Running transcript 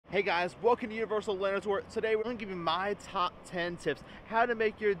Hey guys, welcome to Universal Orlando Tour. Today we're going to give you my top 10 tips how to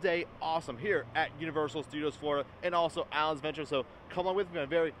make your day awesome here at Universal Studios Florida and also Islands Adventure. So come along with me on a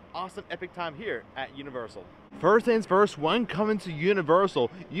very awesome epic time here at Universal. First things first, when coming to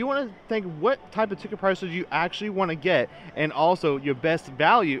Universal, you want to think what type of ticket prices you actually want to get and also your best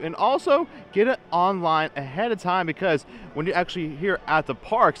value, and also get it online ahead of time, because when you're actually here at the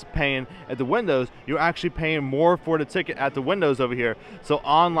parks paying at the windows, you're actually paying more for the ticket at the windows over here. So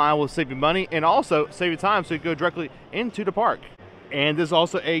online will save you money and also save you time, so you go directly into the park. And this is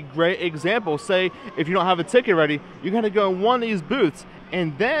also a great example. Say if you don't have a ticket ready, you're gonna go in one of these booths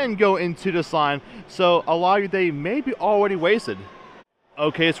and then go into this line. So a lot of your day may be already wasted.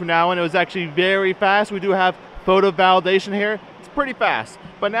 Okay, so now, and it was actually very fast. We do have photo validation here. It's pretty fast.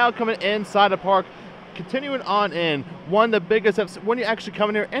 But now coming inside the park, continuing on in, one of the biggest steps when you actually come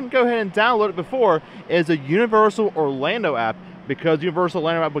in here and go ahead and download it before is a Universal Orlando app, because Universal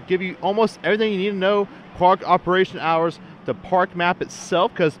Orlando app will give you almost everything you need to know: park operation hours, the park map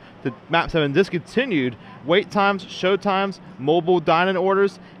itself, because the maps have been discontinued, wait times, show times, mobile dining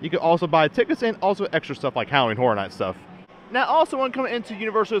orders. You can also buy tickets and also extra stuff like Halloween Horror Night stuff. Now, also when coming into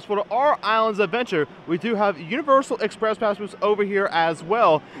Universal Florida or Islands Adventure, we do have Universal Express Passes over here as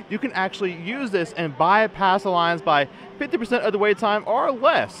well. You can actually use this and bypass the lines by 50% of the wait time or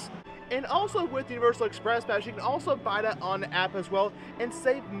less. And also with Universal Express Pass, you can also buy that on the app as well and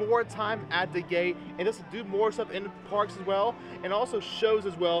save more time at the gate and just do more stuff in the parks as well, and also shows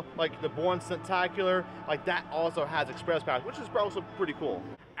as well, like the Bourne Spectacular, like that also has Express Pass, which is also pretty cool.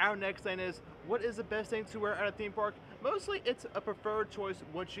 Our next thing is, what is the best thing to wear at a theme park? Mostly it's a preferred choice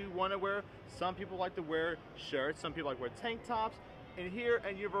what you want to wear. Some people like to wear shirts, some people like to wear tank tops. And here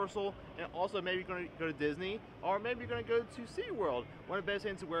at Universal, and also maybe you're going to go to Disney, or maybe you're going to go to SeaWorld, one of the best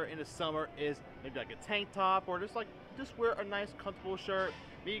things to wear in the summer is maybe like a tank top, or just wear a nice comfortable shirt.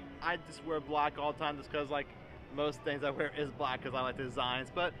 Me, I just wear black all the time just because like most things I wear is black because I like the designs.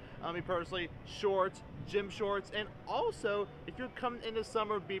 But me personally, shorts, gym shorts, and also if you're coming into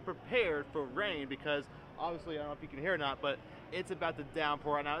summer, be prepared for rain, because obviously, I don't know if you can hear or not, but it's about to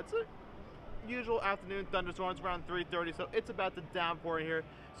downpour right now. It's a usual afternoon thunderstorms around 3:30, so it's about to downpour in here,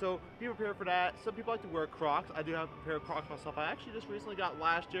 so be prepared for that. Some people like to wear Crocs. I do have a pair of Crocs myself. I actually just recently got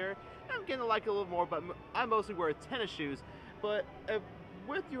last year, and I'm getting to like it a little more, but I mostly wear tennis shoes. But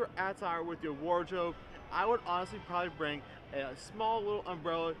with your attire, with your wardrobe, I would honestly probably bring a small little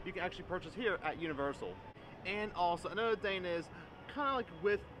umbrella you can actually purchase here at Universal. And also another thing is, kind of like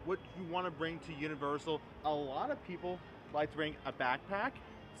with what you want to bring to Universal, a lot of people like to bring a backpack.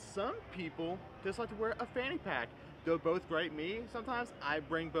 Some people just like to wear a fanny pack. They're both great. Me, sometimes I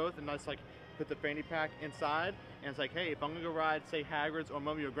bring both and I just like put the fanny pack inside, and it's like, hey, if I'm gonna go ride, say, Hagrid's or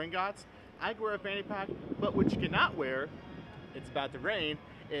Mummy or Gringotts, I can wear a fanny pack. But what you cannot wear, it's about to rain,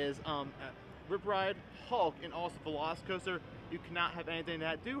 is Rip Ride, Hulk, and also Velocicoaster. You cannot have anything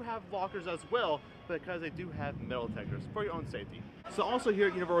that do have lockers as well, because they do have metal detectors for your own safety. So also here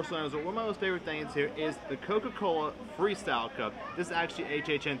at Universal Orlando, one of my most favorite things here is the Coca-Cola Freestyle Cup. This is actually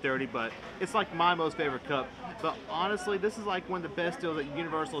HHN30, but it's like my most favorite cup. But honestly, this is like one of the best deals that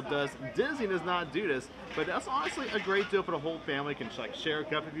Universal does. Disney does not do this, but that's honestly a great deal for the whole family. You can like share a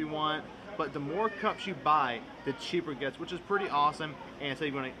cup if you want, but the more cups you buy, the cheaper it gets, which is pretty awesome. And so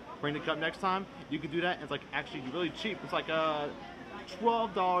you want to bring the cup next time, you can do that, and it's like actually really cheap. It's like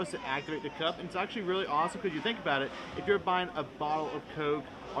 $12 to activate the cup, and it's actually really awesome because you think about it, if you're buying a bottle of Coke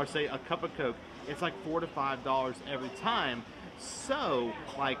or say a cup of Coke, it's like $4 to $5 every time. So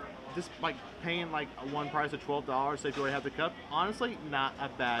like just like paying like one price of $12, so if you already have the cup, honestly not a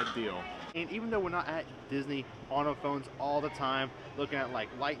bad deal. And even though we're not at Disney on our phones all the time looking at like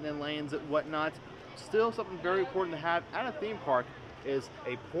lightning lanes and whatnot, still something very important to have at a theme park is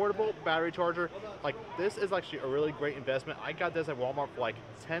a portable battery charger. Like this is actually a really great investment. I got this at Walmart for like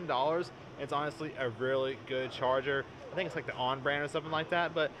 $10. It's honestly a really good charger. I think it's like the On brand or something like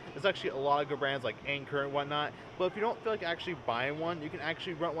that, but there's actually a lot of good brands like Anchor and whatnot. But if you don't feel like actually buying one, you can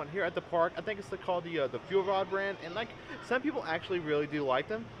actually rent one here at the park. I think it's called the Fuel Rod brand, and like some people actually really do like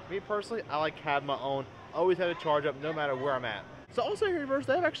them. Me personally, I like having my own. Always have to charge up no matter where I'm at. So also here at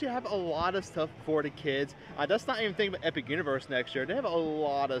Universal, they actually have a lot of stuff for the kids. That's not even thinking about Epic Universe next year. They have a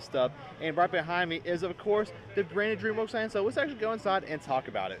lot of stuff. And right behind me is, of course, the brand new DreamWorks Land. So let's actually go inside and talk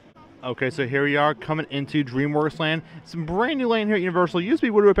about it. Okay, so here we are coming into DreamWorks Land. It's a brand new land here at Universal. It used to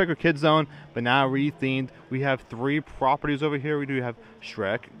be Woody Woodpecker Kids Zone, but now rethemed. We have 3 properties over here. We do have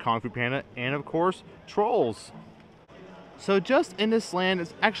Shrek, Kung Fu Panda, and of course, Trolls. So just in this land,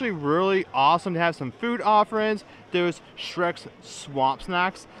 it's actually really awesome to have some food offerings. There's Shrek's Swamp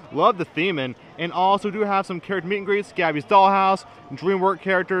Snacks, love the theming, and also do have some character meet and greets, Gabby's Dollhouse, DreamWorks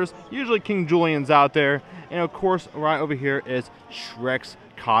characters, usually King Julian's out there, and of course right over here is Shrek's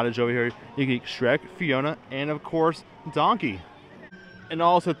Cottage over here. You get Shrek, Fiona, and of course Donkey. And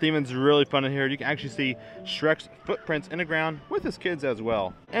also theming's really fun in here. You can actually see Shrek's footprints in the ground with his kids as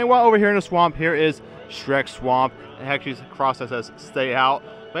well. And while over here in the swamp, here is Shrek's Swamp. It actually across that says stay out.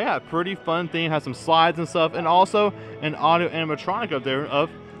 But yeah, pretty fun theme. Has some slides and stuff, and also an audio animatronic up there of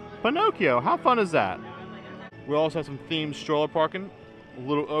Pinocchio. How fun is that? We also have some themed stroller parking. A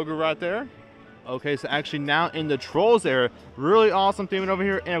little ogre right there. Okay, so actually now in the Trolls area, really awesome theming over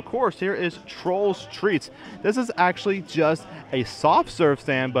here. And of course, here is Trolls Treats. This is actually just a soft serve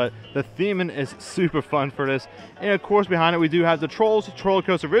stand, but the theming is super fun for this. And of course, behind it, we do have the Trolls Troller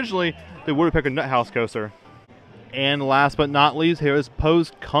Coaster, originally the Woodpecker Nut House Coaster. And last but not least, here is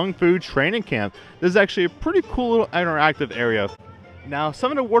Poe's Kung Fu Training Camp. This is actually a pretty cool little interactive area. Now,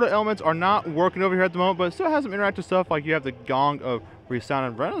 some of the water elements are not working over here at the moment, but it still has some interactive stuff, like you have the Gong of Resound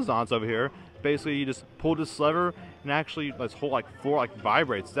and Renaissance over here. Basically, you just pull this lever and actually this whole floor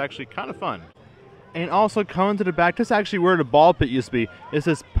vibrates. It's actually kind of fun. And also coming to the back, this is actually where the ball pit used to be. It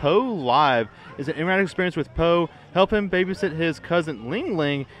says Poe Live. It's an interactive experience with Poe. Help him babysit his cousin Ling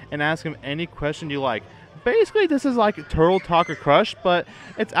Ling and ask him any question you like. Basically, this is like Turtle Talk or Crush, but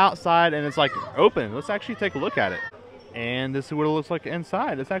it's outside and it's open. Let's actually take a look at it. And this is what it looks like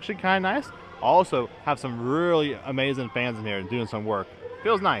inside. It's actually kind of nice. Also have some really amazing fans in here doing some work.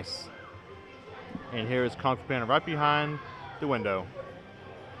 Feels nice. And here is Kung Fu Panda right behind the window.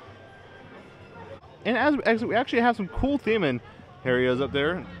 And as we actually have some cool theming. Here he is up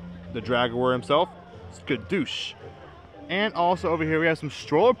there, the Dragon himself, Skadoosh. And also over here we have some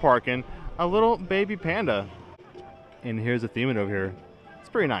stroller parking, a little baby panda. And here's the theming over here. It's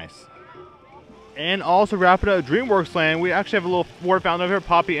pretty nice. And also wrapping up DreamWorks Land, we actually have a little water fountain over here,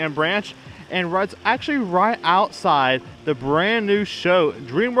 Poppy and Branch. And it's actually right outside the brand new show,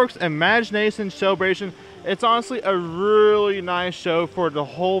 DreamWorks Imagination Celebration. It's honestly a really nice show for the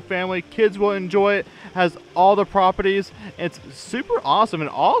whole family. Kids will enjoy it. Has all the properties. It's super awesome, and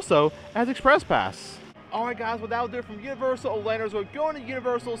also has Express Pass. All right, guys, well, that will do it from Universal Orlando. We're going to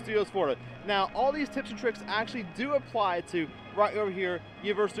Universal Studios Florida. Now, all these tips and tricks actually do apply to right over here,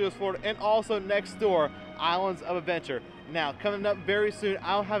 Universal Studios Florida, and also next door, Islands of Adventure. Now, coming up very soon,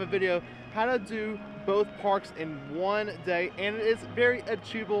 I'll have a video how to do both parks in one day, and it is very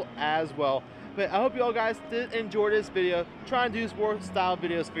achievable as well. But I hope you all guys did enjoy this video. Trying to do more style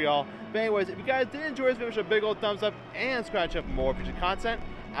videos for y'all. But anyways, if you guys did enjoy this video, make sure a big old thumbs up and subscribe for more future content.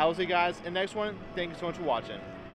 I will see you guys in the next one. Thank you so much for watching.